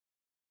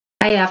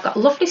Hey, I've got a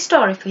lovely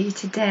story for you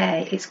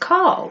today. It's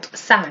called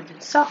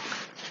Simon's Sock.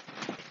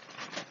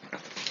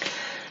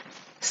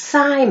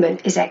 Simon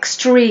is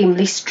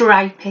extremely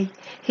stripy.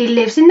 He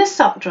lives in the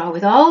sock drawer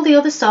with all the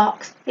other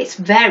socks. It's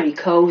very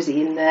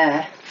cosy in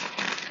there.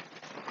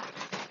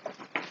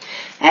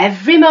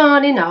 Every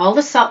morning all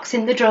the socks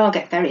in the drawer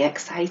get very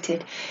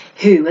excited.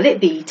 Who will it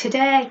be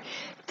today?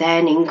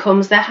 Then in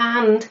comes the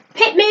hand.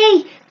 Pick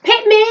me!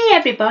 Pick me!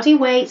 Everybody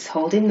waits,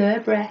 holding their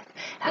breath.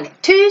 And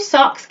 2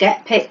 socks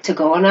get picked to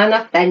go on an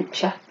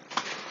adventure.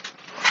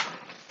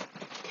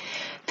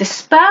 The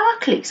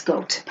sparklies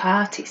go to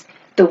parties,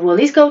 the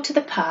woolies go to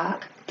the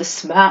park, the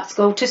smarts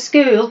go to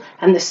school,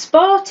 and the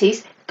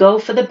sporties go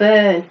for the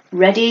burn.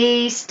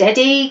 Ready,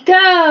 steady,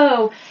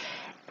 go!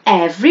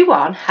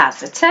 Everyone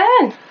has a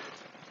turn.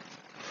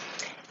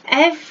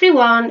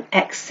 Everyone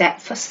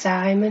except for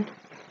Simon.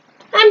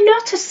 I'm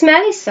not a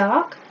smelly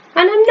sock,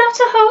 and I'm not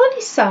a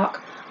holy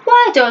sock.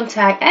 Why don't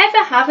I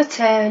ever have a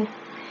turn?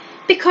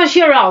 Because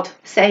you're odd,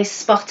 says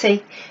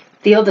Spotty.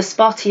 The other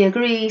Spotty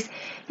agrees.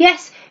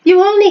 Yes,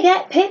 you only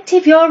get picked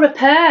if you're a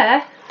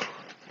pair.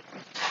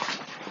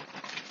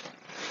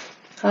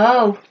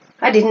 Oh,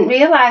 I didn't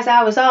realise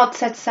I was odd,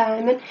 said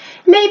Simon.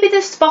 Maybe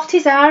the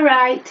Spotties are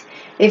right.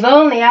 If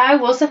only I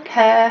was a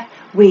pair.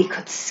 We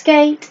could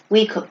skate,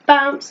 we could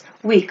bounce,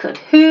 we could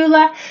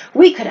hula,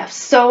 we could have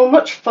so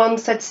much fun,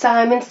 said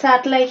Simon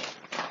sadly.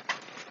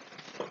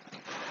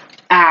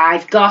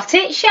 I've got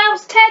it,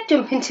 shouts Ted,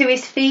 jumping to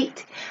his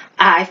feet.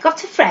 I've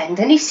got a friend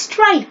and he's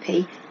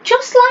stripy,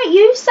 just like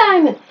you,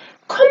 Simon.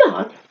 Come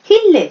on,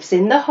 he lives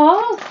in the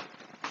hall.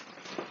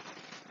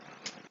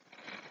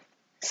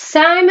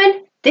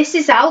 Simon, this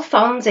is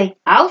Alphonsie.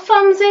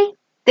 Alphonsie,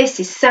 this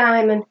is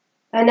Simon.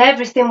 And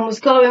everything was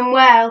going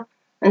well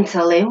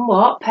until in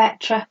walked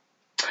Petra.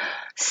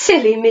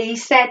 Silly me,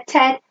 said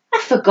Ted. I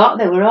forgot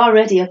they were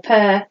already a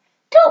pair.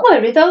 Don't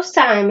worry though,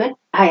 Simon.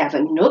 I have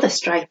another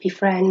stripy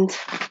friend.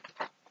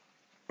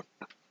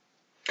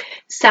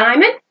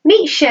 Simon,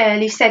 meet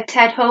Shirley, said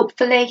Ted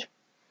hopefully.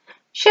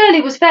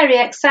 Shirley was very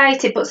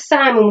excited, but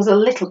Simon was a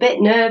little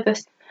bit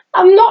nervous.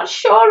 I'm not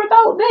sure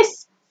about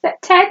this,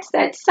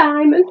 said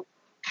Simon.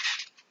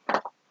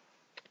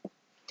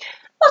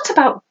 What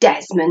about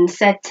Desmond,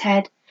 said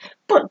Ted.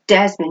 But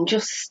Desmond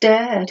just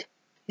stared.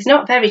 He's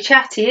not very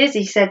chatty, is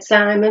he, said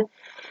Simon.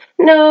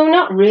 No,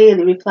 not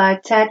really,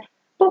 replied Ted.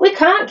 But we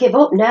can't give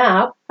up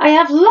now. I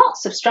have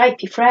lots of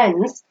stripy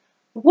friends.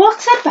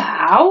 What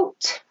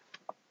about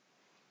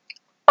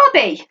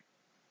Bobby?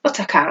 But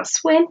I can't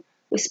swim,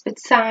 whispered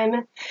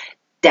Simon.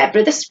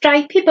 Deborah the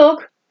stripy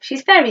bug.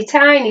 She's very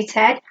tiny,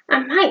 Ted. I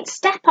might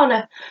step on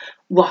her.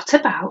 What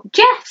about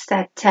Jeff,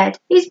 said Ted.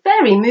 He's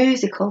very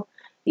musical.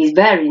 He's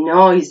very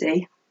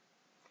noisy.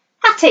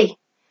 Hattie,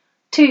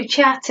 too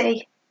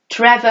chatty.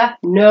 Trevor,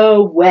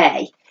 no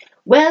way.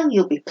 Well,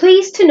 you'll be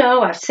pleased to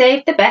know I've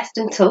saved the best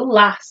until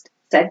last,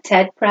 said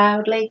Ted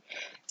proudly.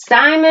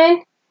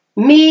 Simon,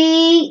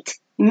 meet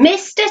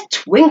Mr.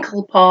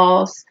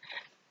 Twinklepaws.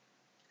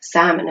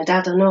 Simon had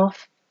had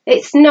enough.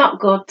 It's not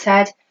good,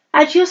 Ted.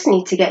 I just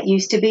need to get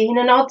used to being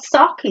an odd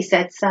sock, he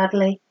said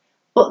sadly.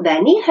 But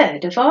then he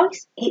heard a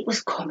voice. It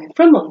was coming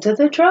from under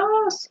the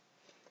drawers.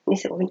 And he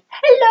said,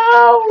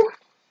 hello.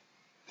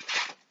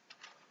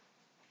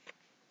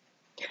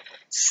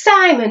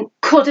 Simon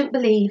couldn't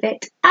believe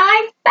it.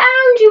 I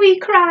found you, he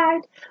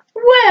cried.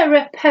 We're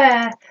a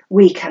pair.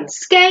 We can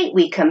skate,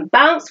 we can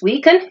bounce,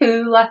 we can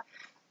hula.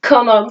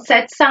 Come on,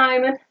 said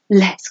Simon.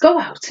 Let's go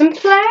out and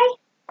play.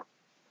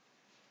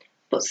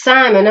 But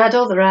Simon had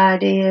other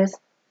ideas.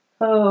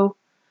 Oh,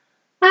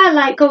 I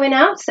like going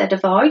out, said a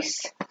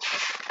voice.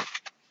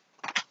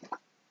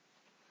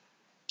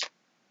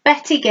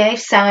 Betty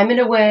gave Simon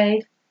a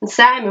wave, and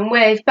Simon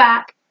waved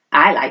back.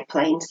 I like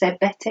playing, said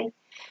Betty.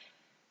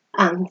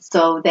 And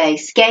so they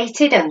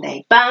skated and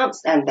they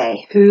bounced and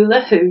they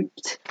hula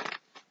hooped.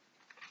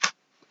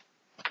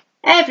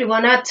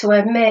 Everyone had to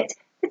admit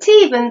that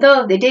even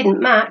though they didn't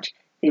match,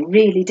 they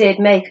really did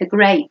make a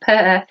great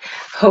pair.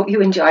 Hope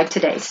you enjoyed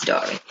today's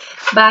story.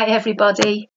 Bye, everybody.